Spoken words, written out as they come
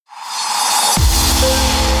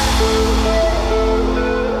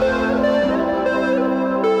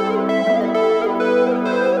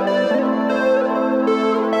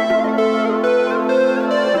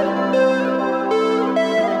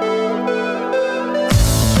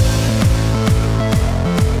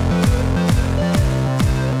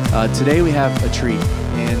Today we have a treat,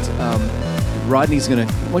 and Rodney's gonna.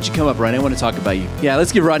 Why don't you come up, Rodney? I want to talk about you. Yeah,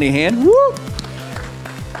 let's give Rodney a hand. Woo!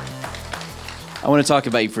 I want to talk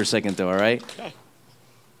about you for a second, though. All right. Okay.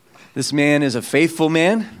 This man is a faithful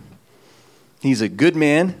man. He's a good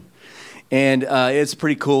man, and it's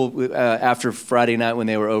pretty cool. After Friday night when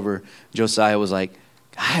they were over, Josiah was like,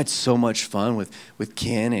 I had so much fun with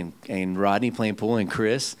Ken and Rodney playing pool and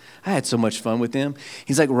Chris. I had so much fun with them.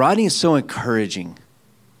 He's like, Rodney is so encouraging.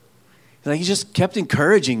 He's like, he just kept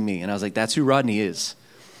encouraging me. And I was like, that's who Rodney is.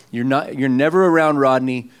 You're never around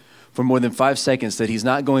Rodney for more than 5 seconds that he's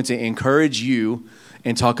not going to encourage you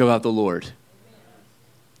and talk about the Lord.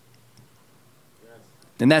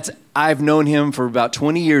 And I've known him for about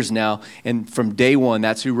 20 years now, and from day one,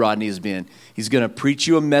 that's who Rodney has been. He's going to preach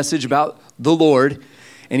you a message about the Lord,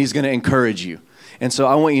 and he's going to encourage you. And so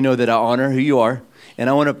I want you to know that I honor who you are, and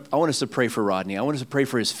I want us to pray for Rodney. I want us to pray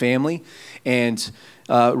for his family, and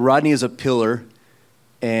Rodney is a pillar,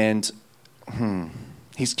 and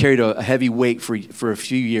he's carried a heavy weight for a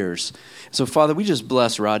few years. So, Father, we just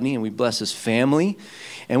bless Rodney, and we bless his family,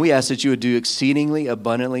 and we ask that you would do exceedingly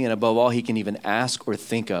abundantly and above all he can even ask or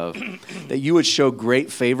think of, that you would show great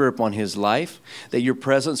favor upon his life, that your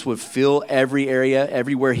presence would fill every area,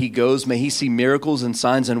 everywhere he goes. May he see miracles and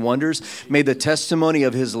signs and wonders. May the testimony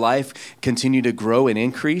of his life continue to grow and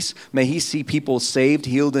increase. May he see people saved,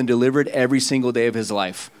 healed, and delivered every single day of his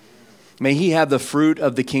life. May he have the fruit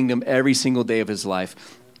of the kingdom every single day of his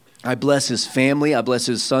life. I bless his family. I bless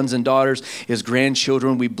his sons and daughters, his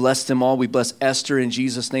grandchildren. We bless them all. We bless Esther in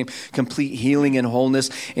Jesus' name. Complete healing and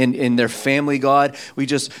wholeness in their family, God. We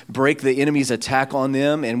just break the enemy's attack on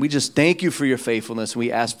them, and we just thank you for your faithfulness.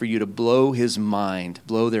 We ask for you to blow his mind,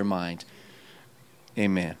 blow their mind.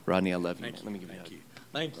 Amen. Rodney, I love you. Thank you. Let me give you a hug.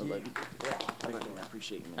 Thank you. I love you. I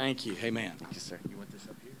appreciate you, man. Thank you. Amen. Thank you, sir. You want this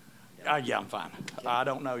up here? Yeah, I'm fine. Okay. I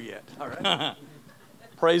don't know yet. All right.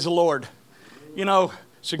 Praise the Lord. You know,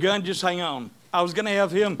 so Gun, just hang on. I was going to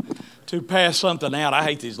have him to pass something out. I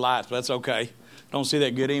hate these lights, but that's okay. Don't see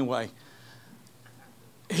that good anyway.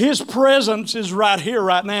 His presence is right here,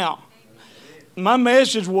 right now. My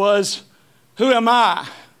message was, who am I?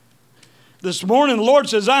 This morning, the Lord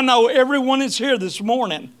says, I know everyone that's here this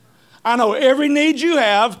morning. I know every need you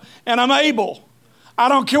have, and I'm able. I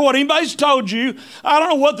don't care what anybody's told you. I don't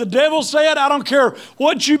know what the devil said. I don't care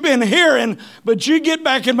what you've been hearing, but you get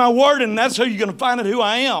back in my word, and that's how you're going to find out who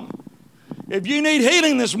I am. If you need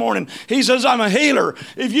healing this morning, he says, I'm a healer.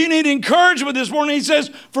 If you need encouragement this morning, he says,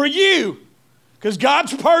 for you, because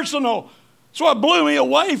God's personal. That's what blew me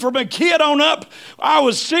away from a kid on up. I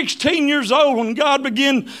was 16 years old when God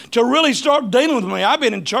began to really start dealing with me. I've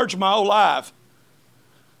been in church my whole life.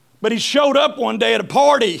 But he showed up one day at a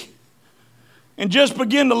party and just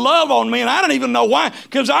began to love on me, and I don't even know why,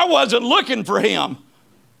 because I wasn't looking for him.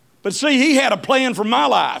 But see, he had a plan for my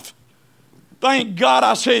life. Thank God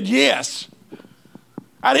I said yes.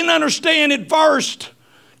 I didn't understand at first.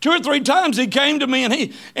 2 or 3 times he came to me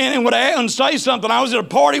and would say something. I was at a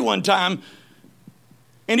party one time,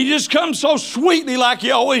 and he just comes so sweetly like he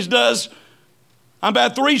always does. I'm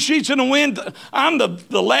about 3 sheets in the wind. I'm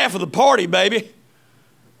the laugh of the party, baby.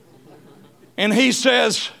 And he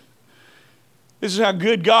says, this is how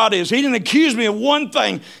good God is. He didn't accuse me of one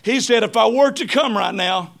thing. He said, if I were to come right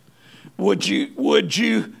now,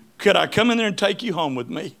 could I come in there and take you home with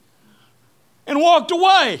me? And walked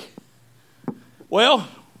away. Well,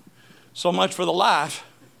 so much for the life.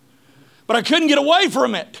 But I couldn't get away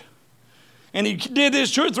from it. And he did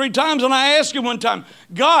this 2 or 3 times, and I asked him one time,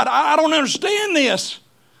 God, I don't understand this.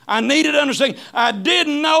 I needed to understand. I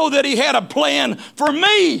didn't know that he had a plan for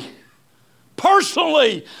me.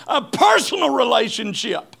 Personally, a personal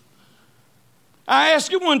relationship. I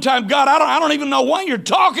asked him one time, God, I don't even know why you're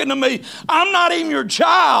talking to me. I'm not even your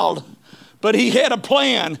child. But he had a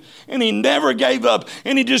plan, and he never gave up,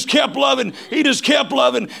 and he just kept loving. He just kept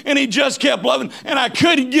loving, and he just kept loving, and I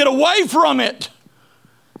couldn't get away from it.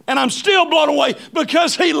 And I'm still blown away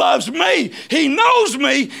because he loves me. He knows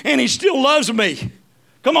me, and he still loves me.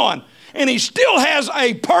 Come on. And he still has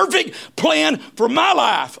a perfect plan for my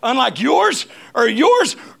life, unlike yours or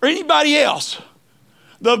anybody else.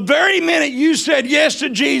 The very minute you said yes to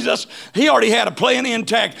Jesus, he already had a plan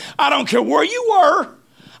intact. I don't care where you were.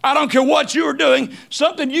 I don't care what you were doing.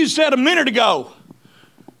 Something you said a minute ago.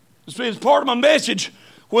 It's part of my message.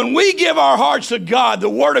 When we give our hearts to God, the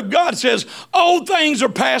Word of God says, old things are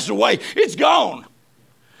passed away. It's gone.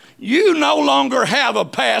 You no longer have a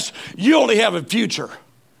past. You only have a future.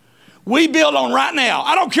 We build on right now.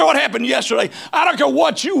 I don't care what happened yesterday. I don't care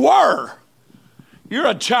what you were. You're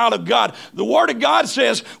a child of God. The Word of God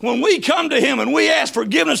says when we come to him and we ask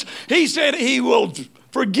forgiveness, he said he will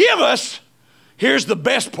forgive us. Here's the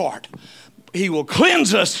best part. He will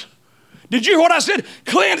cleanse us. Did you hear what I said?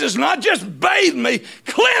 Cleanse us, not just bathe me.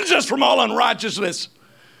 Cleanse us from all unrighteousness.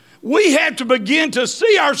 We have to begin to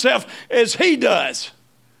see ourselves as he does.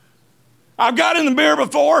 I've got in the mirror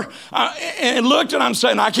before and looked, and I'm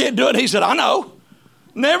saying, I can't do it. He said, I know.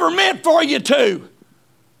 Never meant for you to.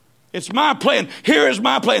 It's my plan. Here is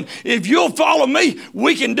my plan. If you'll follow me,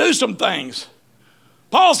 we can do some things.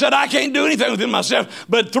 Paul said, I can't do anything within myself,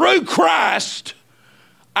 but through Christ,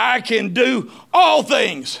 I can do all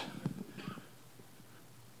things.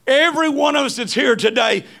 Every one of us that's here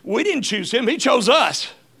today, we didn't choose him. He chose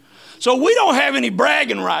us. So we don't have any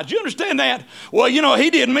bragging rights. You understand that? Well, he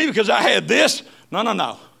did me because I had this. No.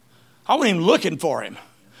 I wasn't even looking for him.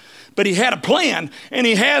 But he had a plan, and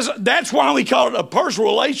that's why we call it a personal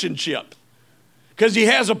relationship. Because he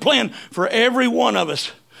has a plan for every one of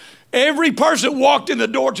us. Every person that walked in the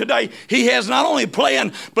door today, he has not only a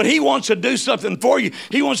plan, but he wants to do something for you.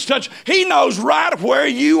 He wants to touch. He knows right where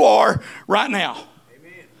you are right now.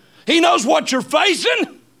 Amen. He knows what you're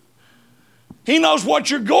facing. He knows what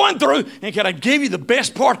you're going through. And can I give you the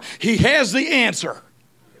best part? He has the answer.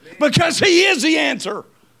 Amen. Because he is the answer.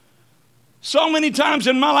 So many times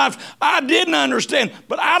in my life, I didn't understand,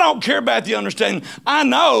 but I don't care about the understanding. I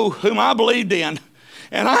know whom I believed in,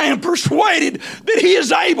 and I am persuaded that he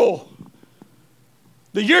is able.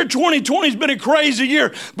 The year 2020 has been a crazy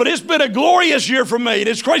year, but it's been a glorious year for me.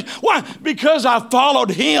 It's crazy. Why? Because I followed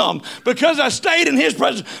him, because I stayed in his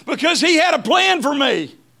presence, because he had a plan for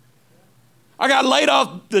me. I got laid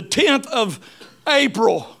off the 10th of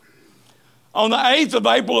April. On the 8th of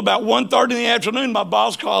April, about 1:30 in the afternoon, my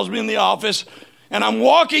boss calls me in the office, and I'm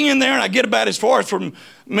walking in there, and I get about as far as from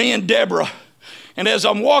me and Deborah. And as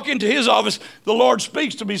I'm walking to his office, the Lord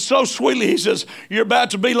speaks to me so sweetly. He says, you're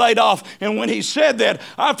about to be laid off. And when he said that,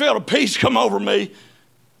 I felt a peace come over me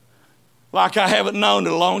like I haven't known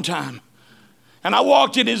in a long time. And I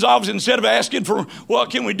walked in his office, instead of asking for, well,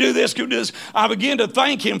 can we do this, can we do this? I began to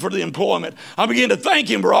thank him for the employment. I began to thank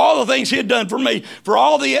him for all the things he had done for me, for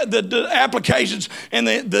all the applications, and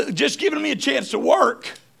the just giving me a chance to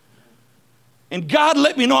work. And God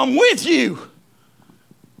let me know, I'm with you.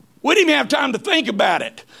 We didn't even have time to think about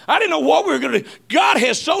it. I didn't know what we were going to do. God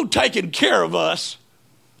has so taken care of us.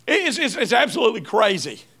 It's absolutely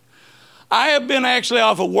crazy. I have been actually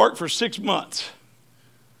off of work for 6 months.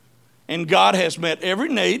 And God has met every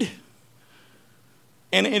need.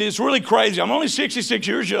 And it is really crazy. I'm only 66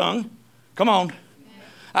 years young. Come on.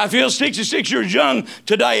 I feel 66 years young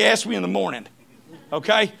today. Ask me in the morning.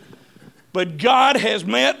 Okay? But God has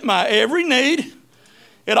met my every need.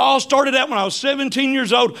 It all started out when I was 17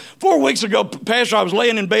 years old. 4 weeks ago, Pastor, I was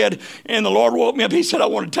laying in bed, and the Lord woke me up. He said, I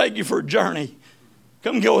want to take you for a journey.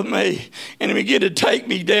 Come go with me. And he began to take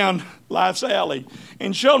me down Life's Alley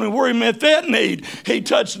and showed me where he met that need. He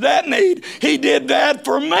touched that need. He did that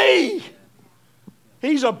for me.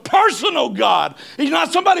 He's a personal God. He's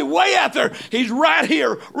not somebody way out there. He's right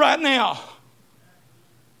here, right now.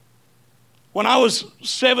 When I was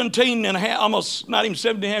 17 and a half, almost not even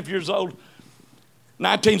 17 and a half years old,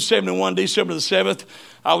 1971, December the 7th,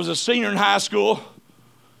 I was a senior in high school,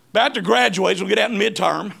 about to graduate, so we'll get out in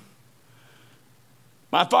midterm.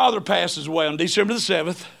 My father passes away on December the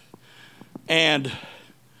 7th, and it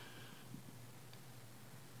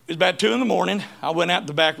was about 2 in the morning. I went out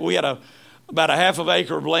the back. We had about a half of an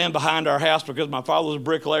acre of land behind our house because my father was a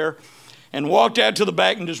bricklayer, and walked out to the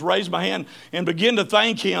back and just raised my hand and began to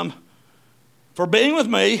thank him for being with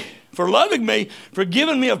me, for loving me, for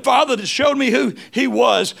giving me a father that showed me who he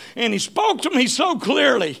was. And he spoke to me so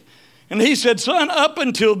clearly. And he said, son, up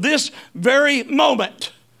until this very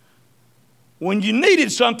moment, when you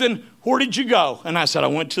needed something, where did you go? And I said, I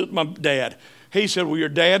went to my dad. He said, well, your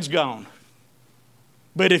dad's gone.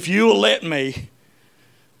 But if you will let me,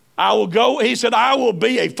 I will go. He said, I will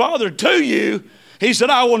be a father to you. He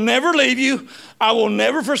said, I will never leave you. I will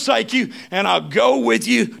never forsake you. And I'll go with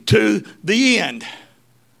you to the end.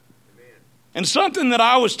 Amen. And something that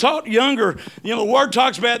I was taught younger, the Word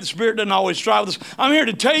talks about the Spirit doesn't always strive with us. I'm here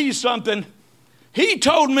to tell you something. He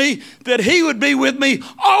told me that he would be with me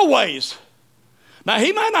always. Now,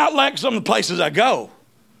 he might not like some of the places I go.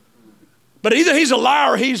 But either he's a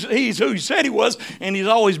liar or he's who he said he was, and he's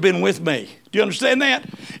always been with me. Do you understand that?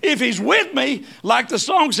 If he's with me, like the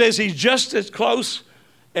song says, he's just as close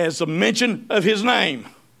as the mention of his name.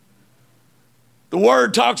 The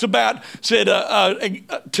Word talks about, said,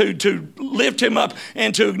 to lift him up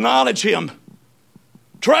and to acknowledge him.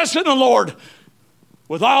 Trust in the Lord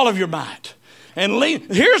with all of your might. And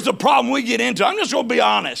here's the problem we get into. I'm just going to be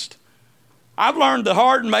honest. I've learned the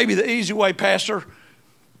hard and maybe the easy way, Pastor.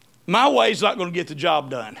 my way's not going to get the job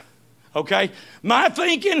done. Okay? My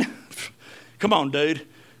thinking, come on, dude.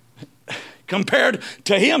 Compared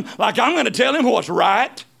to him, like I'm going to tell him what's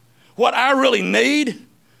right, what I really need.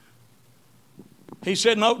 He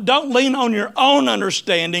said, no, don't lean on your own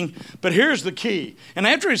understanding, but here's the key. And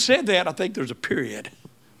after he said that, I think there's a period.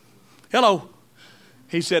 Hello.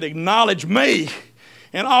 He said, acknowledge me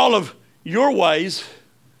in all of your ways.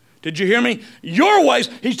 Did you hear me? Your ways.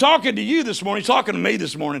 He's talking to you this morning. He's talking to me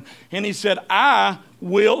this morning. And he said, I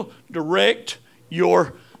will direct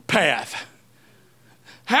your path.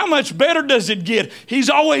 How much better does it get? He's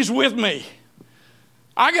always with me.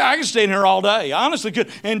 I can stand here all day. I honestly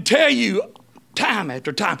could. And tell you time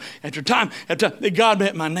after time after time after time that God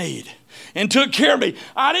met my need and took care of me.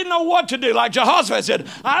 I didn't know what to do. Like Jehoshaphat said,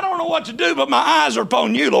 I don't know what to do, but my eyes are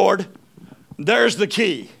upon you, Lord. There's the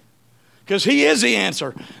key. Because he is the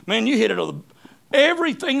answer. Man, you hit it on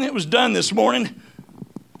everything that was done this morning.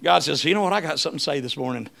 God says, you know what? I got something to say this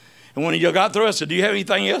morning. And when you got through, I said, do you have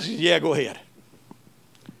anything else? He said, yeah, go ahead.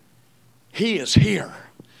 He is here.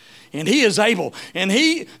 And he is able. And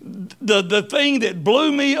the thing that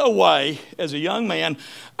blew me away as a young man,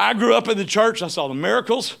 I grew up in the church. I saw the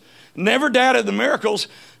miracles. Never doubted the miracles.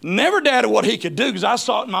 Never doubted what he could do because I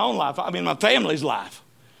saw it in my own life. I mean, my family's life.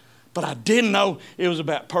 But I didn't know it was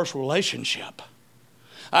about personal relationship.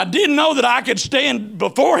 I didn't know that I could stand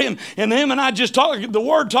before him and him and I just talk. The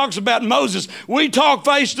word talks about Moses. We talk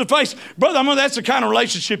face to face. Brother, I mean, that's the kind of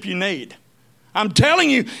relationship you need. I'm telling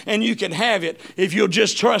you, and you can have it if you'll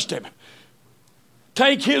just trust him.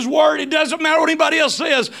 Take his word. It doesn't matter what anybody else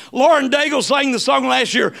says. Lauren Daigle sang the song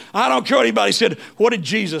last year. I don't care what anybody said. What did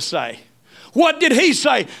Jesus say? What did he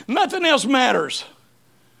say? Nothing else matters.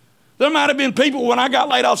 There might have been people when I got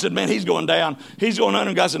laid off said, man, he's going down. He's going under.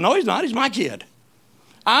 And God said, no, he's not. He's my kid.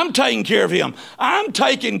 I'm taking care of him. I'm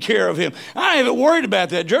taking care of him. I haven't worried about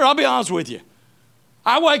that, Jared. I'll be honest with you.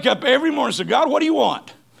 I wake up every morning and say, God, what do you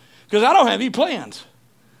want? Because I don't have any plans.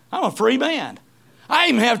 I'm a free man. I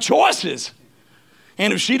even have choices.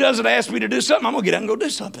 And if she doesn't ask me to do something, I'm going to get out and go do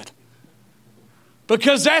something.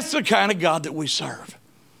 Because that's the kind of God that we serve.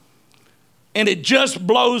 And it just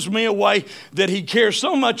blows me away that he cares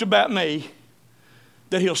so much about me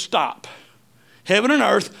that he'll stop heaven and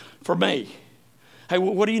earth for me. Hey,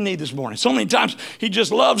 what do you need this morning? So many times he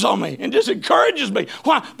just loves on me and just encourages me.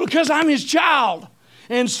 Why? Because I'm his child.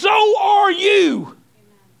 And so are you.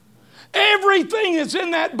 Everything that's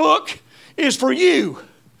in that book is for you.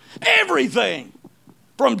 Everything.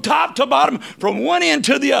 From top to bottom, from one end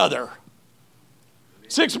to the other.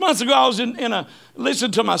 6 months ago, I was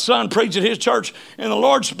listening to my son preach at his church, and the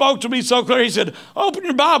Lord spoke to me so clear. He said, open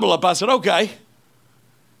your Bible up. I said, okay.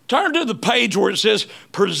 Turn to the page where it says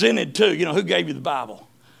presented to. You know, who gave you the Bible?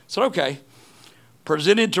 I said, okay.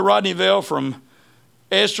 Presented to Rodney Vale from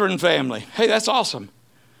Esther and family. Hey, that's awesome.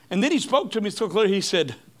 And then he spoke to me so clear. He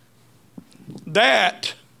said,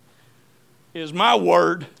 that is my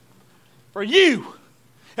word for you.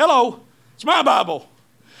 Hello, it's my Bible.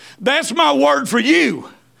 That's my word for you.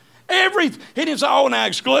 He didn't say, oh, now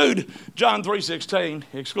exclude John 3:16.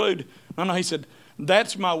 Exclude. No, he said,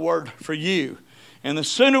 that's my word for you. And the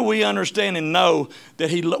sooner we understand and know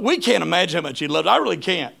that we can't imagine how much he loves. I really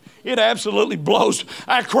can't. It absolutely blows.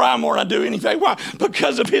 I cry more than I do anything. Why?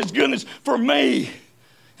 Because of his goodness for me.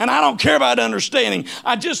 And I don't care about understanding.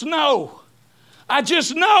 I just know. I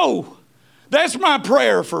just know. That's my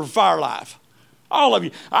prayer for Fire Life. All of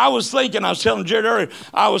you. I was telling Jared earlier,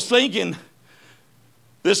 I was thinking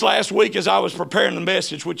this last week as I was preparing the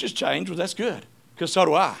message, which has changed, well, that's good, because so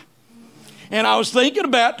do I. And I was thinking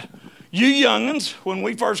about you young'uns when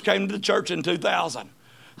we first came to the church in 2000.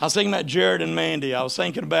 I was thinking about Jared and Mandy. I was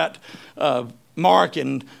thinking about Mark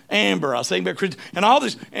and Amber. I was thinking about Chris and all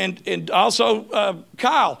this, and also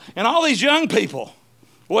Kyle and all these young people.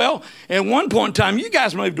 Well, at one point in time, you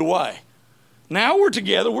guys moved away. Now we're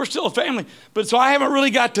together. We're still a family. But so I haven't really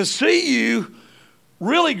got to see you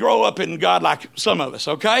really grow up in God like some of us,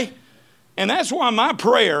 okay? And that's why my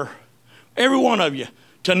prayer, every one of you,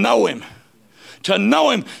 to know him,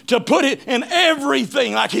 to put it in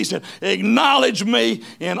everything. Like he said, acknowledge me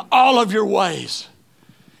in all of your ways.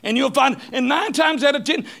 And you'll find, and 9 times out of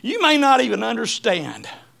 10, you may not even understand.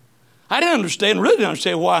 I really didn't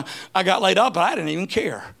understand why I got laid off, but I didn't even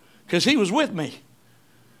care because he was with me.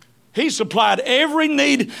 He supplied every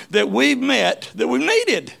need that we've met, that we've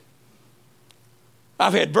needed.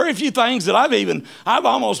 I've had very few things that I've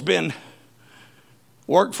almost been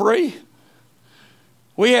work free.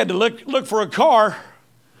 We had to look for a car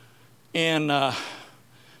in the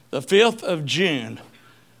 5th of June.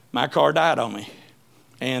 My car died on me.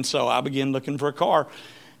 And so I began looking for a car.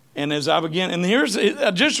 And as I begin, and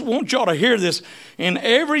I just want y'all to hear this. In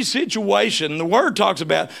every situation, the Word talks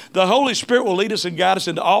about the Holy Spirit will lead us and guide us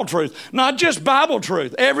into all truth. Not just Bible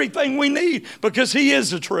truth, everything we need, because He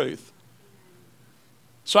is the truth.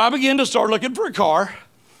 So I began to start looking for a car.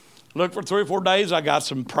 Looked for 3 or 4 days. I got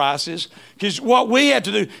some prices. Because what we have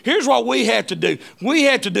to do, here's what we have to do. We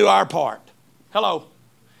have to do our part. Hello.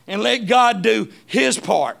 And let God do His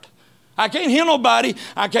part. I can't heal nobody.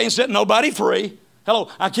 I can't set nobody free. Hello,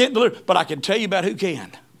 I can't deliver, but I can tell you about who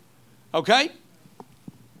can. Okay?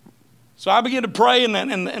 So I began to pray,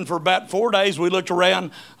 and for about 4 days we looked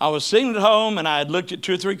around. I was sitting at home, and I had looked at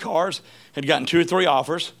 2 or 3 cars, had gotten 2 or 3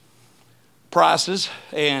 offers, prices,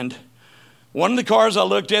 and one of the cars I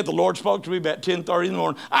looked at, the Lord spoke to me about 10:30 in the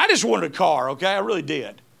morning. I just wanted a car, okay? I really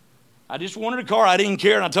did. I just wanted a car. I didn't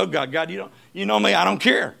care, and I told God, God, you know me, I don't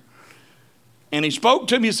care. And He spoke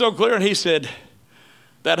to me so clear, and He said,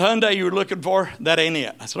 that Hyundai you were looking for, that ain't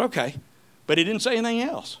it. I said, okay. But He didn't say anything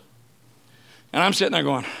else. And I'm sitting there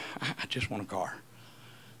going, I just want a car.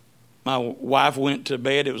 My wife went to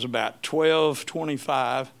bed. It was about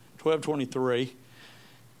 12:23.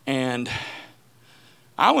 And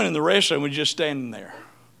I went in the restroom and was just standing there.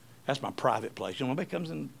 That's my private place. You know, nobody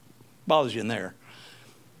comes and bothers you in there.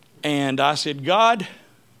 And I said, God,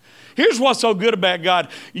 here's what's so good about God.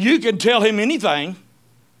 You can tell Him anything.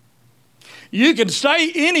 You can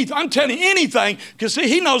say anything. I'm telling you anything, because see,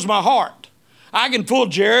 He knows my heart. I can fool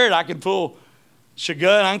Jared. I can fool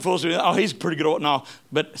Shagun. I can fool, oh, he's pretty good at all.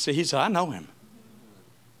 But see, He said, I know him.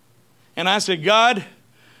 And I said, God,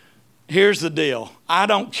 here's the deal. I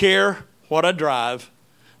don't care what I drive,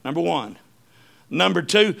 number one. Number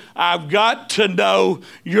two, I've got to know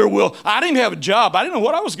your will. I didn't have a job. I didn't know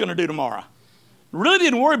what I was going to do tomorrow. Really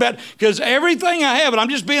didn't worry about it, because everything I have, and I'm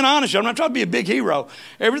just being honest, I'm not trying to be a big hero.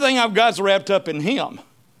 Everything I've got is wrapped up in Him.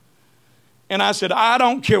 And I said, I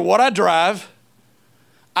don't care what I drive.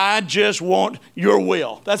 I just want your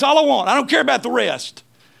will. That's all I want. I don't care about the rest.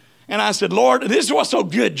 And I said, Lord, this is what's so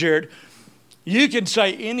good, Jared. You can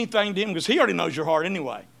say anything to Him, because He already knows your heart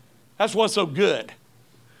anyway. That's what's so good.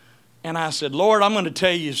 And I said, Lord, I'm going to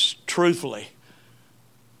tell you truthfully.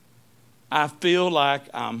 I feel like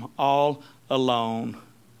I'm all alone.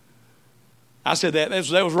 I said that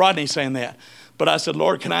was Rodney saying that. But I said,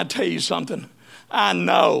 Lord, can I tell you something? I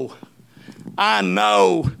know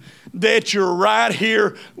that you're right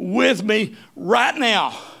here with me right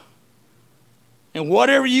now. And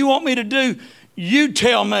whatever you want me to do, you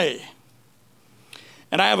tell me.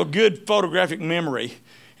 And I have a good photographic memory.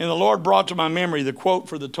 And the Lord brought to my memory the quote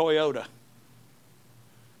for the Toyota.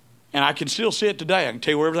 And I can still see it today. I can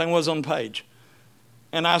tell you where everything was on the page.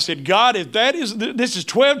 And I said, God, if that is, this is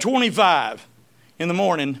 12:25 in the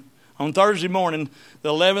morning, on Thursday morning, the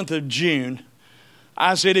 11th of June.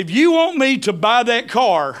 I said, if you want me to buy that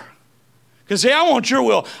car, because see, I want your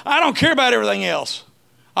will. I don't care about everything else.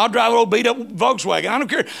 I'll drive a little beat up Volkswagen. I don't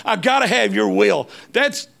care. I've got to have your will.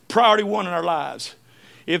 That's priority one in our lives.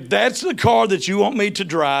 If that's the car that you want me to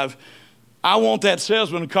drive, I want that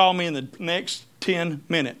salesman to call me in the next 10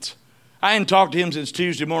 minutes. I hadn't talked to him since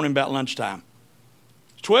Tuesday morning about lunchtime.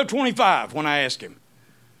 12:25 when I asked him.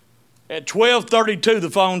 At 12:32,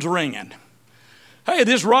 the phone's ringing. Hey,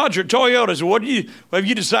 this Roger at Toyota. I said, have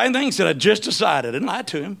you decided anything? He said, I just decided. I didn't lie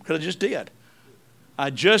to him, because I just did.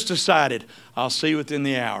 I just decided. I'll see you within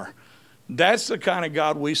the hour. That's the kind of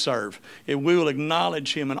God we serve. If we will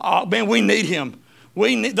acknowledge Him. And man, we need Him.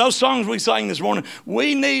 We need those songs we sang this morning.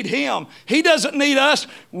 We need Him. He doesn't need us.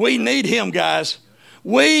 We need Him, guys.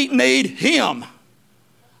 We need Him.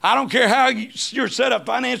 I don't care how you're set up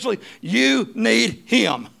financially. You need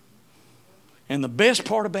Him. And the best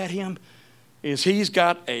part about Him is He's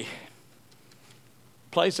got a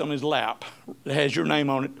place on His lap that has your name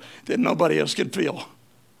on it that nobody else can fill.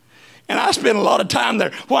 And I spend a lot of time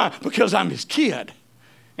there. Why? Because I'm His kid.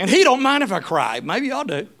 And He don't mind if I cry. Maybe y'all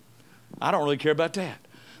do. I don't really care about that.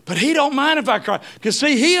 But He don't mind if I cry. Because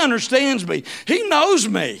see, He understands me. He knows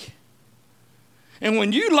me. And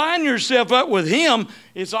when you line yourself up with Him,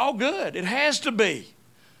 it's all good. It has to be.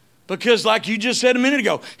 Because like you just said a minute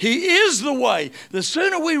ago, He is the way. The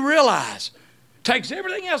sooner we realize, takes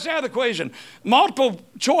everything else out of the equation. Multiple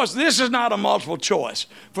choice. This is not a multiple choice.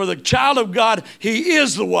 For the child of God, He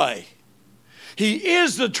is the way. He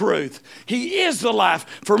is the truth. He is the life.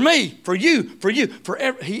 For me, for you, for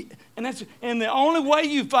every. And the only way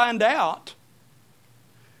you find out,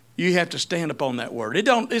 you have to stand upon that word.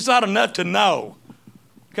 It's not enough to know.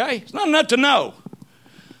 Okay? It's not enough to know.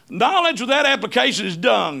 Knowledge without application is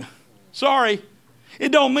dung. Sorry.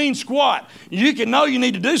 It don't mean squat. You can know you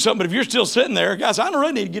need to do something, but if you're still sitting there, guys, I don't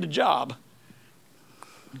really need to get a job.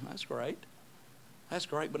 That's great. That's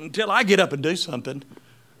great. But until I get up and do something,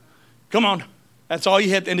 come on. That's all you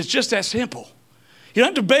have. And it's just that simple. You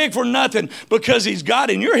don't have to beg for nothing because he's God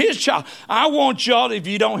and you're his child. I want y'all, if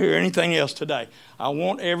you don't hear anything else today, I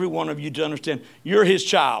want every one of you to understand you're his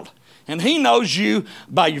child. And he knows you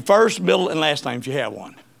by your first, middle, and last name if you have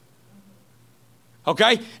one.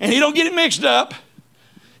 Okay? And he don't get it mixed up.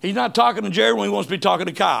 He's not talking to Jared when he wants to be talking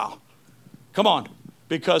to Kyle. Come on.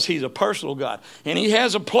 Because he's a personal God. And he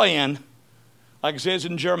has a plan. Like it says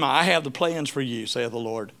in Jeremiah, I have the plans for you, saith the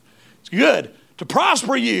Lord. It's good to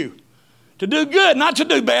prosper you. To do good, not to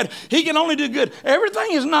do bad. He can only do good.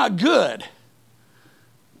 Everything is not good.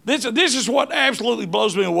 This is what absolutely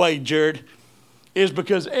blows me away, Jared, is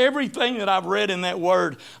because everything that I've read in that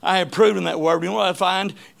word, I have proven that word. You know what I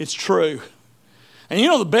find? It's true. And you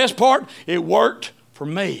know the best part? It worked for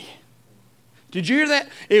me. Did you hear that?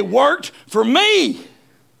 It worked for me.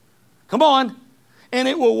 Come on. And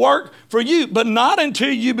it will work for you, but not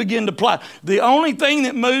until you begin to apply. The only thing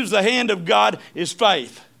that moves the hand of God is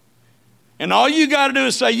faith. And all you got to do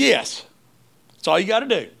is say yes. That's all you got to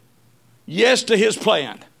do. Yes to his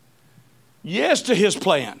plan. Yes to his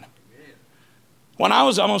plan. When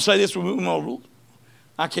I'm going to say this,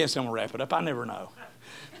 I can't say I'm going to wrap it up. I never know.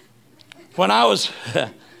 When I was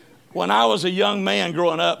a young man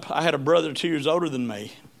growing up, I had a brother 2 years older than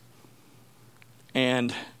me.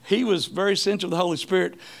 And he was very sensitive to the Holy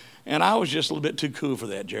Spirit. And I was just a little bit too cool for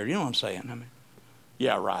that, Jared. You know what I'm saying? I mean,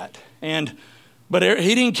 yeah, right. But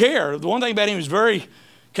he didn't care. The one thing about him was very,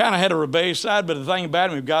 kind of had a rebellious side, but the thing about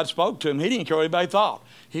him, if God spoke to him, he didn't care what anybody thought.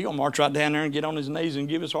 He going to march right down there and get on his knees and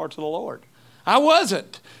give his heart to the Lord. I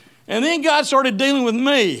wasn't. And then God started dealing with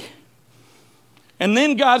me. And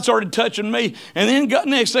then God started touching me. And then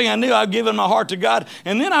next thing I knew, I'd given my heart to God.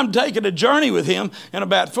 And then I'm taking a journey with him. And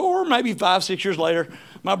about 4, maybe 5, 6 years later,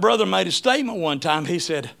 my brother made a statement one time. He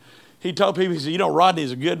told people, he said, you know,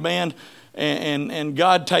 Rodney's a good man and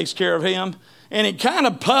God takes care of him. And it kind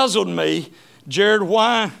of puzzled me, Jared,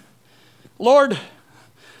 why? Lord,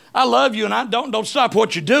 I love you and I don't stop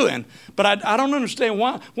what you're doing. But I don't understand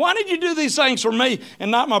why. Why did you do these things for me and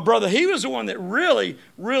not my brother? He was the one that really,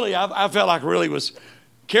 I felt like really was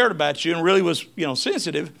cared about you and really was,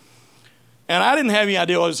 sensitive. And I didn't have any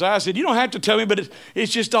idea what it was. I said, you don't have to tell me, but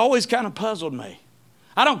it's just always kind of puzzled me.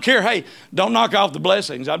 I don't care. Hey, don't knock off the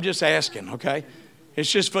blessings. I'm just asking, okay? It's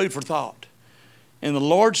just food for thought. And the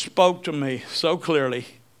Lord spoke to me so clearly,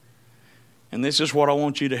 and this is what I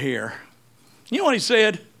want you to hear. You know what he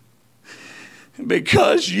said?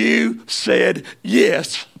 Because you said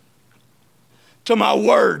yes to my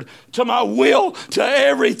word, to my will, to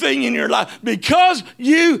everything in your life. Because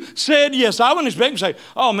you said yes. I wouldn't expect him to say,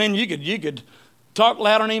 oh man, you could talk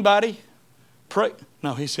loud on anybody. Pray.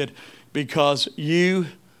 No, he said, because you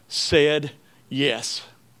said yes.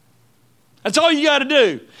 That's all you got to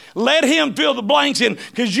do. Let him fill the blanks in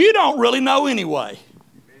because you don't really know anyway.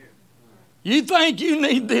 You think you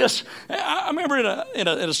need this. I remember in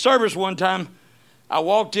a service one time, I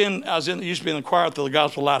walked in, used to be in the choir at the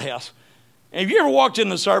Gospel Lighthouse. And have you ever walked in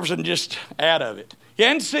the service and just out of it? You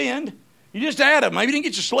hadn't sinned. You just out of it. Maybe you didn't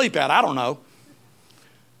get your sleep out. I don't know.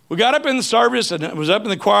 We got up in the service and it was up in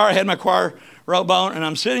the choir. I had my choir robe on and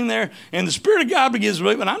I'm sitting there and the Spirit of God begins to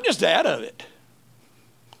move and I'm just out of it.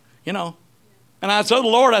 And I told the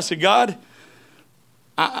Lord, I said, God,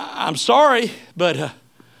 I'm sorry, but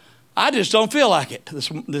I just don't feel like it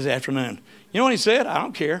this afternoon. You know what he said? I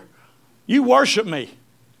don't care. You worship me.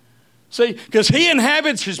 See, because he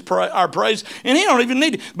inhabits our praise, and he don't even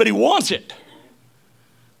need it, but he wants it.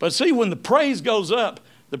 But see, when the praise goes up,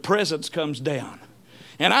 the presence comes down.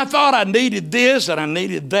 And I thought I needed this and I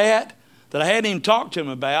needed that I hadn't even talked to him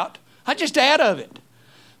about. I just out of it.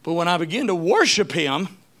 But when I begin to worship him,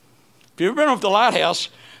 if you've ever been off the lighthouse,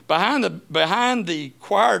 behind the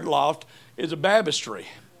choir loft is a baptistry.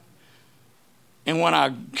 And when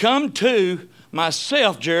I come to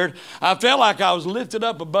myself, Jared, I felt like I was lifted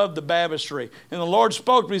up above the baptistry. And the Lord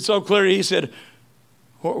spoke to me so clearly. He said,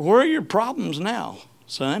 where are your problems now,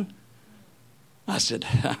 son? I said,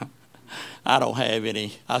 I don't have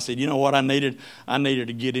any. I said, you know what I needed? I needed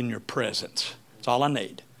to get in your presence. That's all I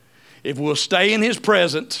need. If we'll stay in his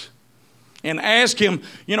presence and ask him,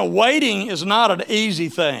 waiting is not an easy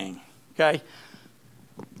thing, okay?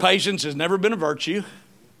 Patience has never been a virtue,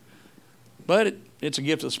 but it's a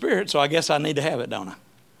gift of the Spirit, so I guess I need to have it, don't I?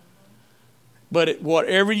 But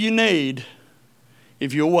whatever you need,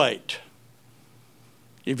 if you'll wait.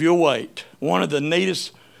 One of the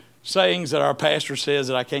neatest sayings that our pastor says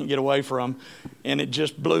that I can't get away from, and it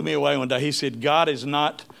just blew me away one day. He said, God is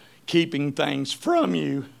not keeping things from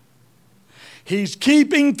you. He's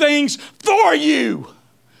keeping things for you.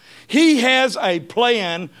 He has a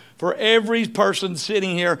plan for every person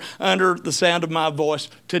sitting here under the sound of my voice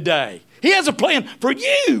today. He has a plan for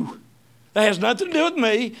you. That has nothing to do with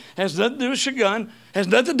me, has nothing to do with Shagun, has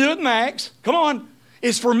nothing to do with Max. Come on.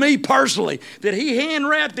 It's for me personally, that he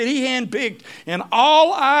hand-wrapped, that he hand-picked, and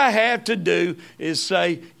all I have to do is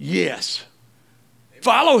say yes.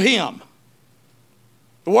 Follow him.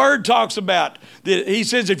 The Word talks about, that he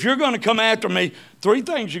says, if you're going to come after me, 3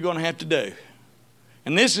 things you're going to have to do.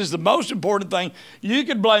 And this is the most important thing. You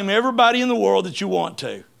can blame everybody in the world that you want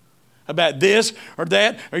to about this or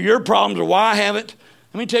that or your problems or why I haven't.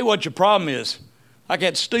 Let me tell you what your problem is. Like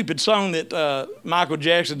that stupid song that Michael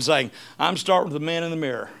Jackson sang, I'm starting with the man in the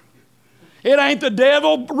mirror. It ain't the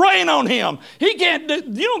devil. Rain on him. He can't do,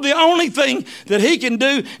 the only thing that he can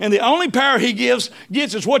do and the only power he gets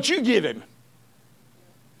is what you give him.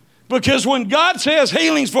 Because when God says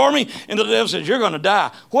healing's for me and the devil says you're going to die,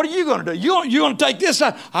 what are you going to do? You're going to take this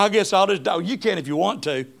side? I guess I'll just die. You can if you want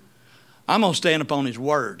to. I'm going to stand upon his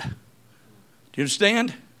word. Do you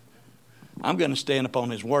understand? I'm going to stand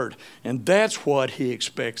upon his word. And that's what he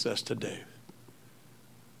expects us to do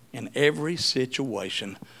in every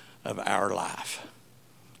situation of our life.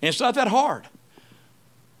 And it's not that hard.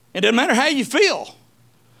 It doesn't matter how you feel.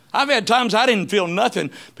 I've had times I didn't feel nothing.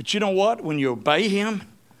 But you know what? When you obey him,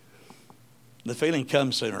 the feeling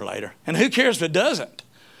comes sooner or later. And who cares if it doesn't?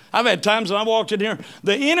 I've had times when I walked in here,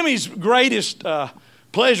 the enemy's greatest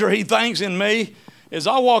pleasure he thinks in me is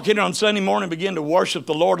I walk in here on Sunday morning and begin to worship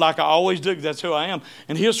the Lord like I always do, because that's who I am.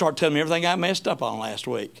 And he'll start telling me everything I messed up on last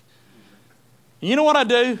week. And you know what I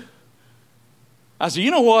do? I said,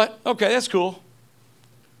 you know what? Okay, that's cool.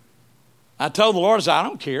 I told the Lord, I said, I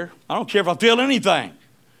don't care. I don't care if I feel anything.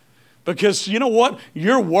 Because you know what?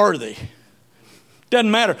 You're worthy. Doesn't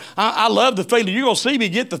matter. I love the feeling. You're going to see me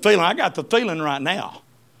get the feeling. I got the feeling right now.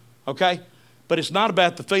 Okay? But it's not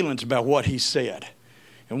about the feeling. It's about what he said.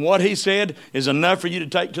 And what he said is enough for you to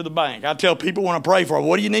take to the bank. I tell people when I pray for them,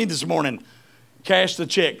 what do you need this morning? Cash the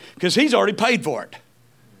check. Because he's already paid for it.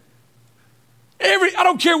 I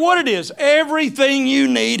don't care what it is. Everything you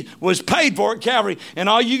need was paid for at Calvary. And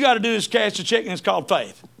all you got to do is cash the check, and it's called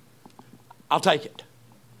faith. I'll take it.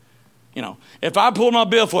 You know, if I pulled my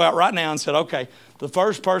billfold out right now and said, okay, the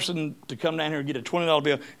first person to come down here and get a $20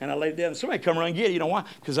 bill, and I laid it down, somebody come around and get it. You know why?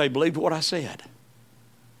 Because they believed what I said.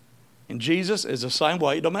 And Jesus is the same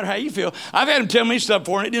way. It don't matter how you feel. I've had him tell me stuff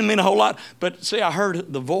before, and it didn't mean a whole lot. But see, I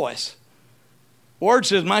heard the voice. Word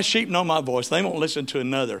says, my sheep know my voice. They won't listen to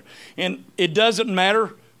another. And it doesn't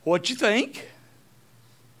matter what you think.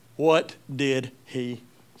 What did he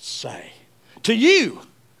say to you?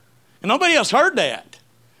 And nobody else heard that.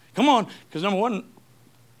 Come on, because number one,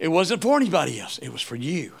 it wasn't for anybody else. It was for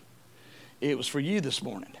you. It was for you this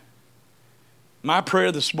morning. My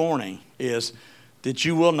prayer this morning is that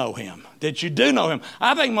you will know him, that you do know him.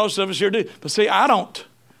 I think most of us here do. But see, I don't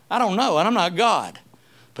know, and I'm not God.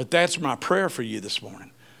 But that's my prayer for you this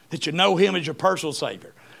morning, that you know him as your personal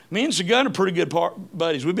Savior. Me and Shagun are pretty good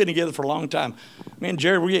buddies. We've been together for a long time. Me and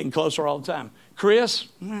Jerry, we're getting closer all the time. Chris,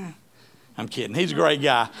 I'm kidding. He's a great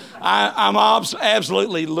guy. I'm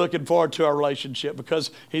absolutely looking forward to our relationship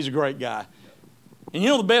because he's a great guy. And you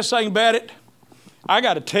know the best thing about it? I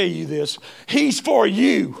got to tell you this. He's for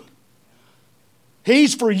you.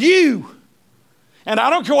 He's for you. And I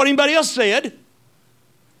don't care what anybody else said.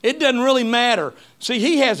 It doesn't really matter. See,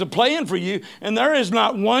 he has a plan for you, and there is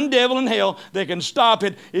not one devil in hell that can stop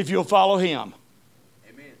it if you'll follow him.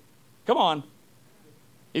 Amen. Come on.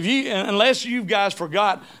 Unless you guys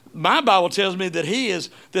forgot, my Bible tells me that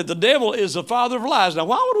that the devil is the father of lies. Now,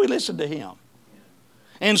 why would we listen to him?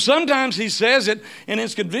 And sometimes he says it, and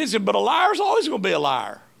it's convincing, but a liar's always going to be a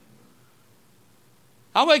liar.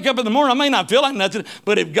 I wake up in the morning, I may not feel like nothing,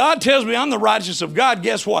 but if God tells me I'm the righteous of God,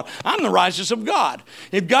 guess what? I'm the righteous of God.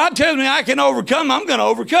 If God tells me I can overcome, I'm going to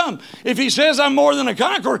overcome. If he says I'm more than a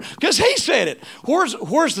conqueror, because he said it.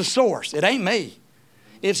 Where's the source? It ain't me.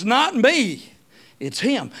 It's not me. It's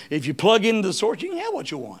him. If you plug into the source, you can have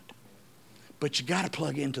what you want. But you got to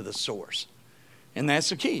plug into the source. And that's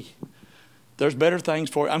the key. There's better things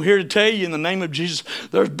for you. I'm here to tell you in the name of Jesus,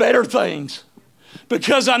 there's better things.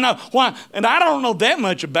 Because I know why, and I don't know that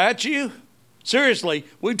much about you. Seriously,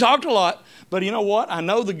 we've talked a lot, but you know what? I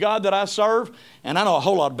know the God that I serve, and I know a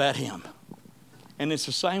whole lot about him. And it's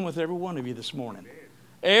the same with every one of you this morning.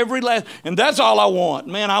 And that's all I want.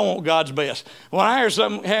 Man, I want God's best. When I hear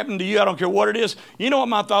something happen to you, I don't care what it is. You know what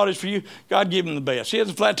my thought is for you? God give him the best. He has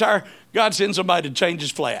a flat tire. God sends somebody to change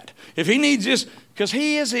his flat. If he needs this, because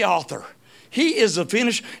he is the author. He is the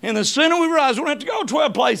finisher. And the sooner we realize we don't have to go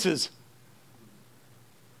 12 places.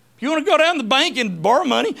 If you want to go down to the bank and borrow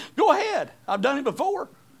money, go ahead. I've done it before.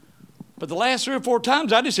 But the last 3 or 4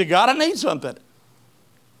 times, I just said, God, I need something.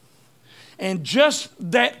 And just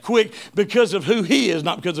that quick, because of who He is,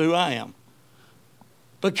 not because of who I am.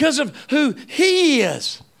 Because of who He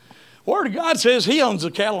is. Word of God says He owns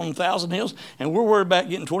the cattle on 1,000 hills, and we're worried about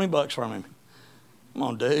getting $20 from Him. Come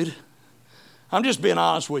on, dude. I'm just being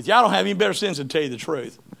honest with you. I don't have any better sense than to tell you the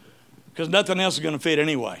truth, because nothing else is going to fit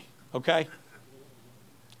anyway, okay?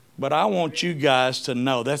 But I want you guys to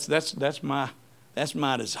know, that's my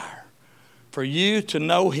desire, for you to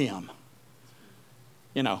know Him.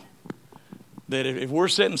 You know, that if we're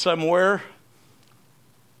sitting somewhere,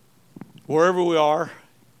 wherever we are,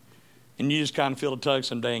 and you just kind of feel a tug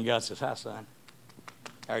someday, and God says, hi, son.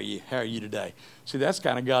 How are you today? See, that's the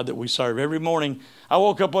kind of God that we serve. Every morning, I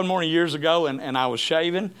woke up one morning years ago, and I was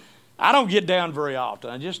shaving. I don't get down very often.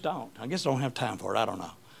 I just don't. I guess I don't have time for it. I don't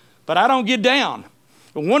know. But I don't get down.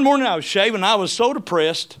 But one morning I was shaving. I was so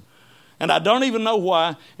depressed, and I don't even know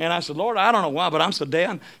why. And I said, Lord, I don't know why, but I'm so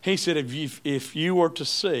down. He said, if you were to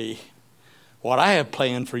see what I have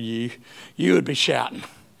planned for you, you would be shouting.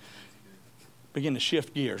 Begin to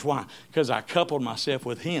shift gears. Why? Because I coupled myself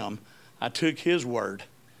with Him. I took His word.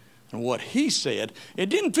 And what He said, it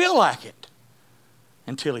didn't feel like it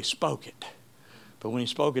until He spoke it. But when He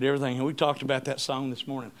spoke it, everything, and we talked about that song this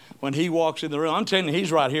morning. When He walks in the room, I'm telling you, He's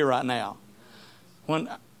right here, right now. When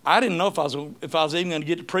I didn't know if I was even going to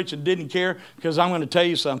get to preach and didn't care, because I'm going to tell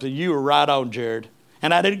you something. You were right on, Jared.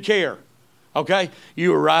 And I didn't care. Okay?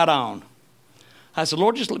 You were right on. I said,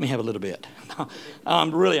 Lord, just let me have a little bit.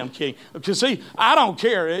 I'm kidding. Because see, I don't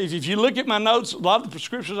care. If you look at my notes, a lot of the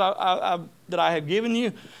scriptures that I have given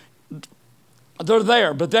you, they're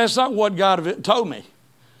there. But that's not what God told me.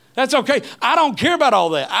 That's okay. I don't care about all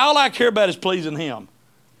that. All I care about is pleasing Him.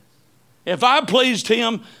 If I pleased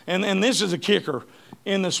Him, and this is a kicker,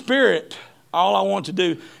 in the Spirit, all I want to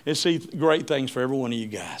do is see great things for every one of you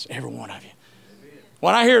guys, every one of you.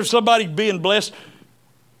 When I hear somebody being blessed,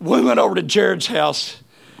 we went over to Jared's house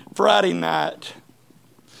Friday night,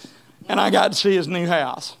 and I got to see his new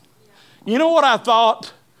house. You know what I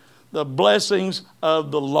thought? The blessings of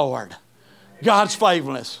the Lord. God's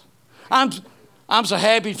faithfulness. I'm so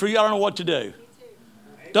happy for you, I don't know what to do.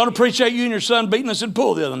 Don't appreciate you and your son beating us in the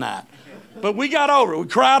pool the other night. But we got over it. We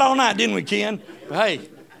cried all night, didn't we, Ken? But hey,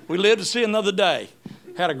 we lived to see another day.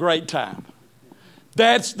 Had a great time.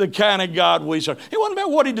 That's the kind of God we serve. It wasn't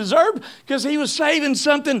about what He deserved, because He was saving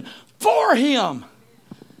something for him.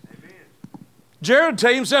 Amen. Jared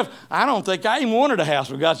tell himself, I don't think I even wanted a house.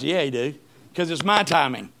 But God said, yeah, you do, because it's my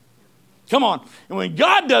timing. Come on. And when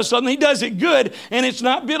God does something, He does it good, and it's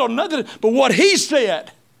not built on nothing but what He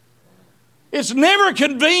said. It's never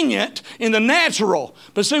convenient in the natural.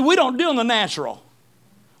 But see, we don't deal in the natural.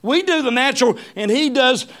 We do the natural, and He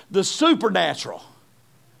does the supernatural.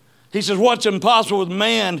 He says, what's impossible with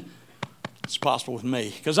man, it's possible with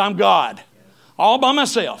me, because I'm God, all by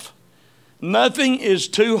myself. Nothing is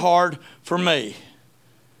too hard for me.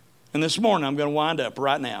 And this morning, I'm going to wind up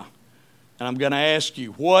right now, and I'm going to ask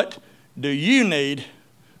you, what do you need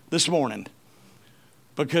this morning?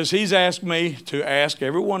 Because He's asked me to ask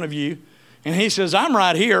every one of you, and He says, I'm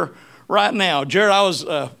right here, right now. Jared,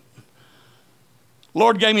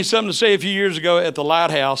 Lord gave me something to say a few years ago at the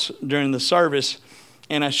Lighthouse during the service.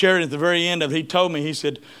 And I shared it at the very end of it. He told me, he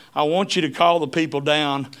said, I want you to call the people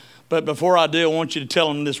down, but before I do, I want you to tell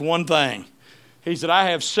them this one thing. He said, I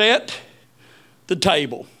have set the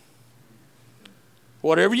table.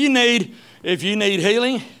 Whatever you need, if you need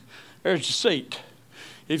healing, there's your seat.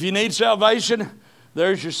 If you need salvation,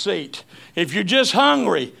 there's your seat. If you're just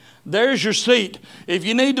hungry, there's your seat. If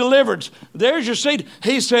you need deliverance, there's your seat.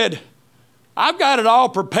 He said, I've got it all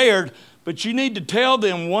prepared, but you need to tell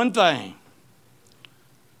them one thing.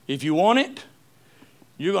 If you want it,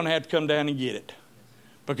 you're going to have to come down and get it.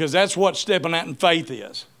 Because that's what stepping out in faith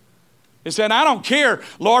is. It said, I don't care,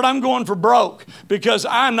 Lord, I'm going for broke because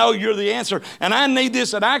I know you're the answer and I need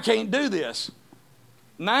this and I can't do this.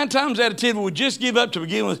 9 times out of 10, if we would just give up to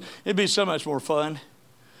begin with, it'd be so much more fun.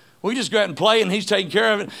 We just go out and play and He's taking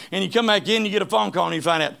care of it, and you come back in, you get a phone call and you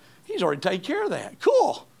find out, He's already taken care of that.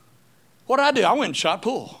 Cool. What did I do? I went and shot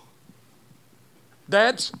pool.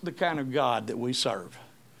 That's the kind of God that we serve.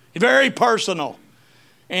 Very personal.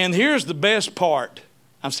 And here's the best part.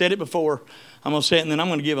 I've said it before. I'm going to say it, and then I'm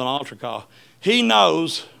going to give an altar call. He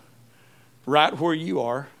knows right where you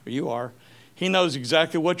are. He knows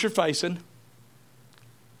exactly what you're facing.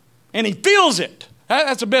 And He feels it.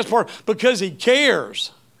 That's the best part, because He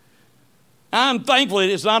cares. I'm thankful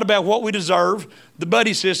it's not about what we deserve, the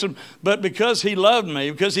buddy system, but because He loved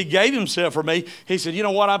me, because He gave Himself for me, He said, you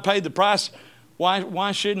know what, I paid the price.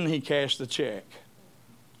 Why shouldn't He cash the check?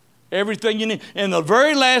 Everything you need. And the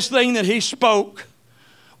very last thing that he spoke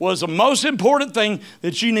was the most important thing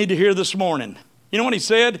that you need to hear this morning. You know what he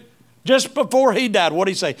said? Just before he died, what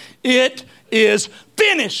did he say? It is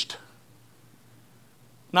finished.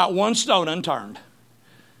 Not one stone unturned.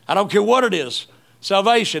 I don't care what it is.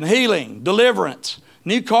 Salvation, healing, deliverance,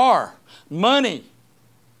 new car, money,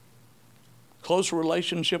 close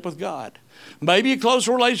relationship with God. Maybe a close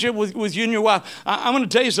relationship with you and your wife. I'm going to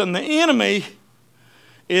tell you something. The enemy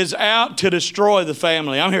is out to destroy the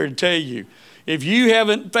family. I'm here to tell you. If you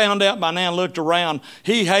haven't found out by now and looked around,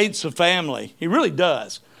 he hates the family. He really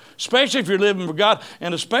does. Especially if you're living for God,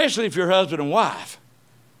 and especially if you're husband and wife.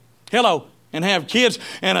 Hello, and have kids,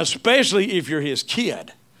 and especially if you're his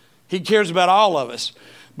kid. He cares about all of us.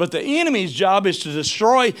 But the enemy's job is to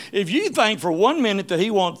destroy. If you think for 1 minute that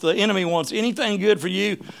the enemy wants anything good for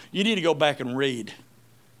you, you need to go back and read.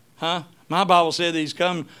 Huh? My Bible said that he's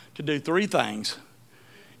come to do 3 things.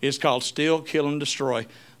 It's called steal, kill, and destroy.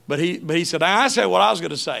 But he said, I said what I was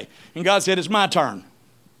going to say. And God said, it's my turn.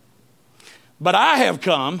 But I have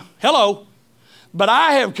come, but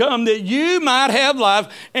I have come that you might have life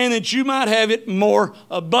and that you might have it more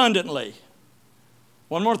abundantly.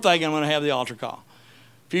 One more thing, I'm going to have the altar call.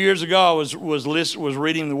 A few years ago, I was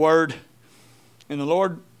reading the Word, and the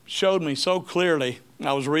Lord showed me so clearly.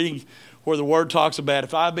 I was reading where the Word talks about,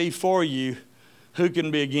 if I be for you, who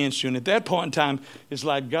can be against you? And at that point in time, it's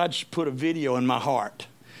like God put a video in my heart.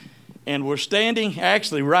 And we're standing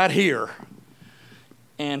actually right here.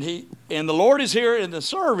 And the Lord is here in the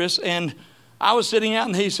service, and I was sitting out,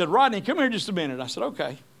 and he said, Rodney, come here just a minute. I said,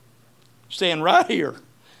 okay. Stand right here.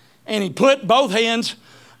 And he put both hands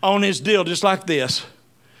on his deal just like this.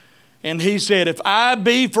 And he said, if I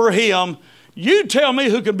be for him, you tell me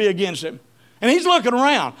who can be against him. And he's looking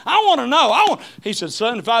around. I want to know. He said,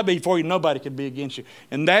 son, if I be for you, nobody can be against you.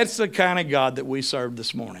 And that's the kind of God that we serve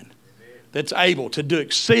this morning. That's able to do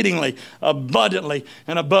exceedingly abundantly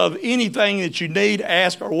and above anything that you need,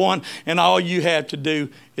 ask, or want, and all you have to do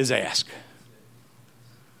is ask.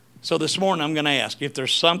 So this morning I'm going to ask, if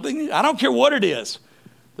there's something, I don't care what it is,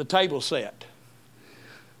 the table's set.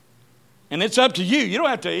 And it's up to you. You don't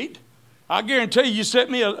have to eat. I guarantee you set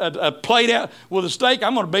me a plate out with a steak,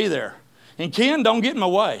 I'm going to be there. And Ken, don't get in my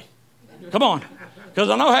way. Come on, because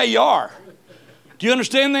I know how you are. Do you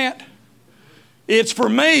understand that? It's for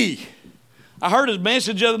me. I heard his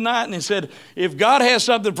message the other night, and he said, if God has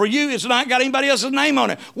something for you, it's not got anybody else's name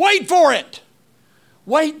on it. Wait for it.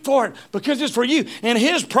 Wait for it, because it's for you. And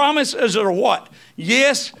his promises are what?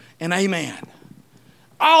 Yes and amen.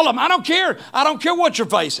 All of them. I don't care. I don't care what you're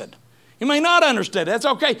facing. You may not understand. That's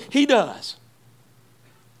okay. He does.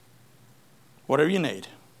 Whatever you need.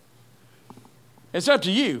 It's up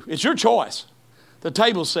to you. It's your choice. The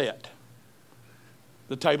table's set.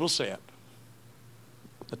 The table's set.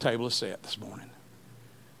 The table is set this morning.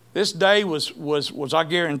 This day was I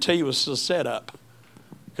guarantee, was a setup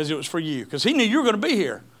because it was for you. Because he knew you were going to be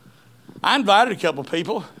here. I invited a couple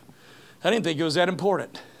people. I didn't think it was that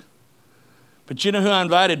important. But you know who I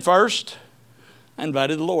invited first? I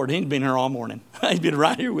invited the Lord. He'd been here all morning. He'd been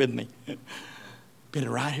right here with me. Been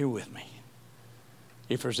right here with me.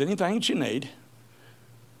 If there's anything that you need,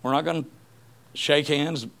 we're not going to shake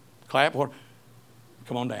hands, clap, or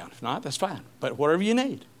come on down. If not, that's fine. But whatever you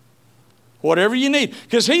need. Whatever you need.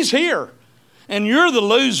 Because he's here. And you're the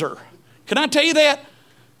loser. Can I tell you that?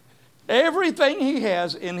 Everything he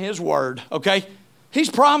has in his word, okay, he's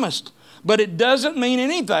promised. But it doesn't mean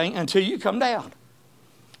anything until you come down.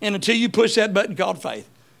 And until you push that button called faith.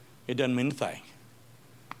 It doesn't mean a thing.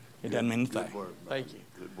 It doesn't mean a thing. Good word. Thank you.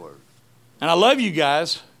 Good word. And I love you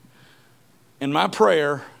guys. And my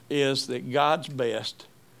prayer is that God's best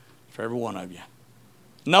for every one of you.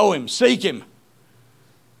 Know him. Seek him.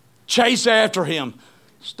 Chase after him.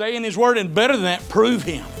 Stay in his word. And better than that, prove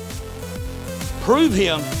him. Prove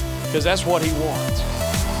him, because that's what he wants.